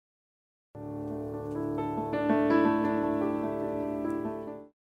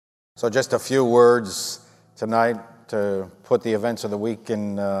So just a few words tonight to put the events of the week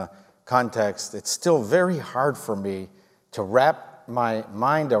in context. It's still very hard for me to wrap my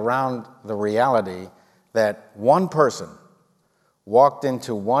mind around the reality that one person walked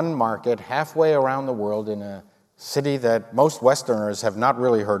into one market halfway around the world in a city that most Westerners have not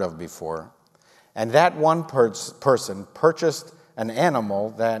really heard of before, and that one person purchased an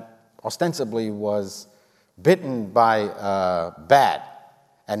animal that ostensibly was bitten by a bat.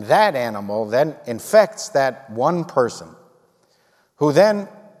 And that animal then infects that one person, who then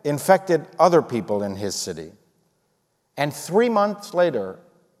infected other people in his city. And 3 months later,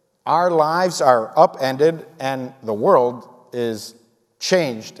 our lives are upended and the world is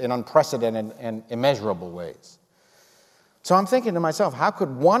changed in unprecedented and immeasurable ways. So I'm thinking to myself, how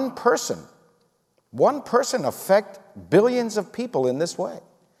could one person affect billions of people in this way?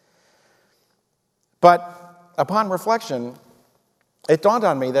 But upon reflection, it dawned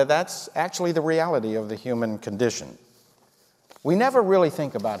on me that that's actually the reality of the human condition. We never really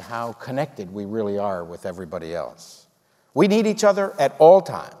think about how connected we really are with everybody else. We need each other at all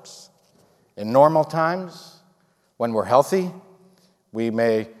times. In normal times, when we're healthy, we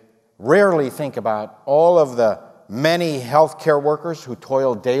may rarely think about all of the many healthcare workers who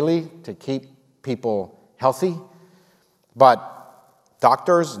toil daily to keep people healthy. But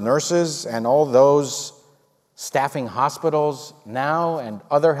doctors, nurses, and all those staffing hospitals now and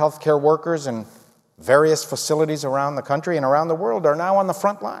other healthcare workers in various facilities around the country and around the world are now on the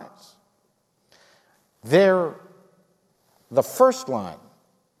front lines. They're the first line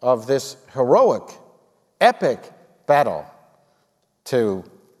of this heroic, epic battle to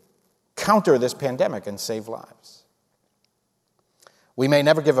counter this pandemic and save lives. We may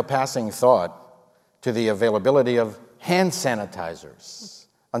never give a passing thought to the availability of hand sanitizers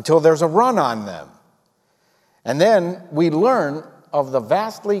until there's a run on them. And then we learn of the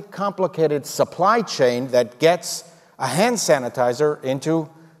vastly complicated supply chain that gets a hand sanitizer into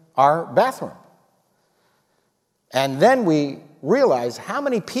our bathroom. And then we realize how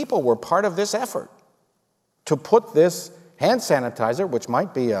many people were part of this effort to put this hand sanitizer, which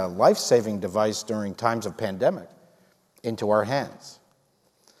might be a life-saving device during times of pandemic, into our hands,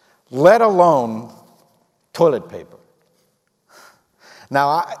 let alone toilet paper.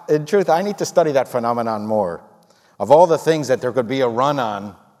 Now, in truth, I need to study that phenomenon more. Of all the things that there could be a run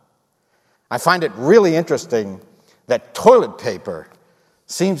on, I find it really interesting that toilet paper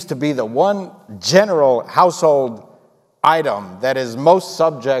seems to be the one general household item that is most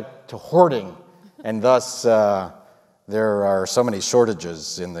subject to hoarding, and thus there are so many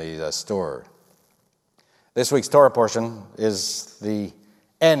shortages in the store. This week's Torah portion is the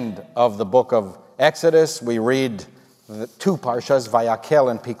end of the book of Exodus. We read the two parshas, Vayakel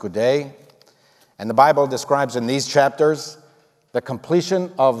and Pikudei. And the Bible describes in these chapters the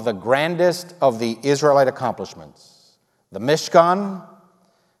completion of the grandest of the Israelite accomplishments, the Mishkan,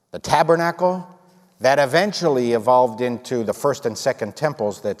 the tabernacle, that eventually evolved into the first and second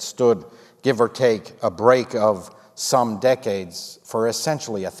temples that stood, give or take, a break of some decades for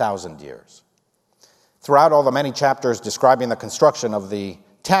essentially 1,000 years. Throughout all the many chapters describing the construction of the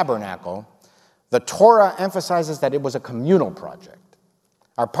tabernacle, the Torah emphasizes that it was a communal project.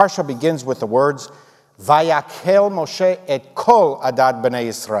 Our parsha begins with the words, Vayakel Moshe et kol adad b'nei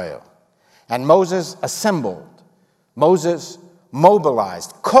Yisrael. And Moses assembled, Moses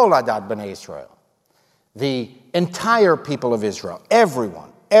mobilized, kol adad b'nei Yisrael. The entire people of Israel,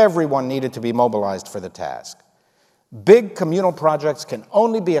 everyone needed to be mobilized for the task. Big communal projects can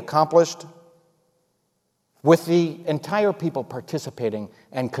only be accomplished with the entire people participating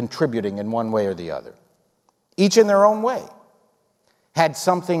and contributing in one way or the other, each in their own way. Had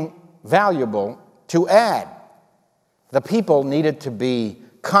something valuable to add. The people needed to be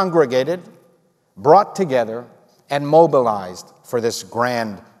congregated, brought together, and mobilized for this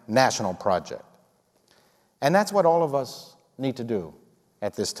grand national project. And that's what all of us need to do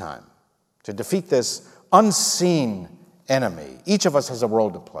at this time, to defeat this unseen enemy. Each of us has a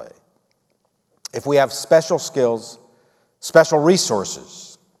role to play. If we have special skills, special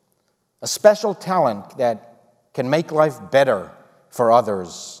resources, a special talent that can make life better for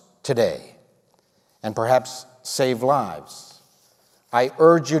others today, and perhaps save lives, I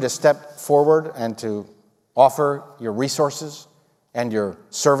urge you to step forward and to offer your resources and your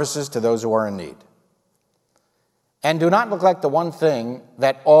services to those who are in need. And do not neglect the one thing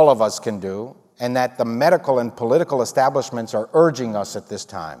that all of us can do, and that the medical and political establishments are urging us at this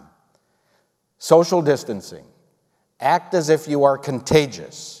time. Social distancing. Act as if you are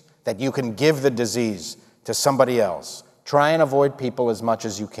contagious, that you can give the disease to somebody else. Try and avoid people as much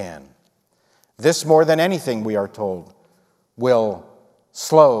as you can. This, more than anything, we are told, will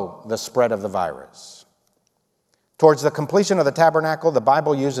slow the spread of the virus. Towards the completion of the tabernacle, the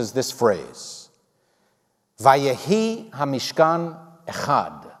Bible uses this phrase, Vayehi hamishkan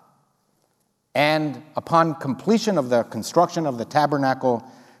echad. And upon completion of the construction of the tabernacle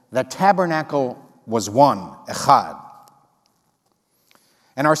was one, echad.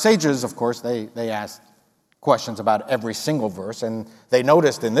 And our sages, of course, they asked questions about every single verse, and they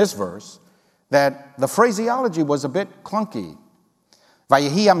noticed in this verse that the phraseology was a bit clunky.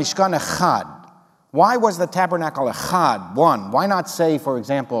 Vayehi hamishkan echad. Why was the tabernacle echad, one? Why not say, for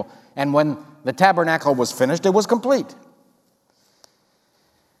example, and when the tabernacle was finished, it was complete?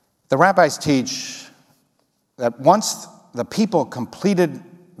 The rabbis teach that once the people completed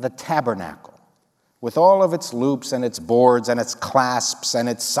the tabernacle, with all of its loops and its boards and its clasps and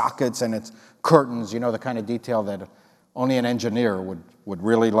its sockets and its curtains, the kind of detail that only an engineer would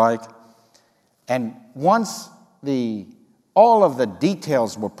really like. And once all of the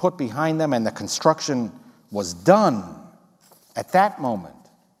details were put behind them and the construction was done, at that moment,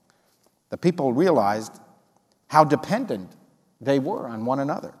 the people realized how dependent they were on one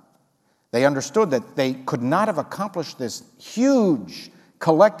another. They understood that they could not have accomplished this huge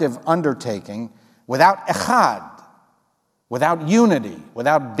collective undertaking without echad, without unity,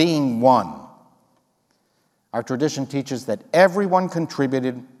 without being one. Our tradition teaches that everyone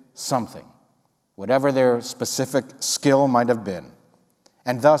contributed something, whatever their specific skill might have been,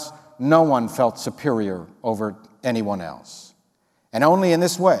 and thus no one felt superior over anyone else. And only in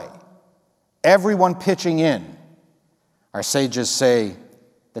this way, everyone pitching in, our sages say,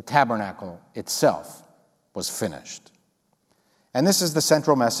 the tabernacle itself was finished. And this is the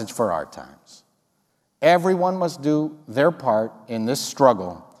central message for our times. Everyone must do their part in this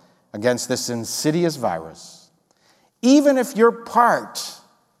struggle against this insidious virus, even if your part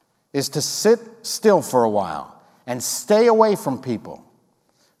is to sit still for a while and stay away from people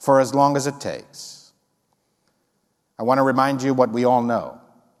for as long as it takes. I want to remind you what we all know.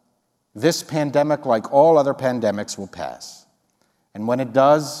 This pandemic, like all other pandemics, will pass. And when it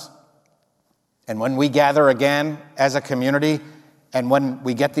does, and when we gather again as a community, and when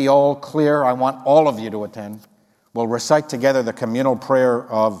we get the all clear, I want all of you to attend, we'll recite together the communal prayer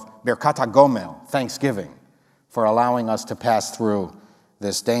of Birkat HaGomel, thanksgiving, for allowing us to pass through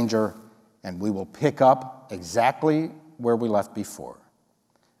this danger, and we will pick up exactly where we left before.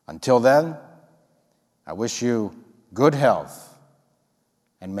 Until then, I wish you good health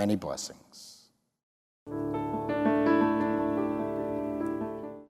and many blessings.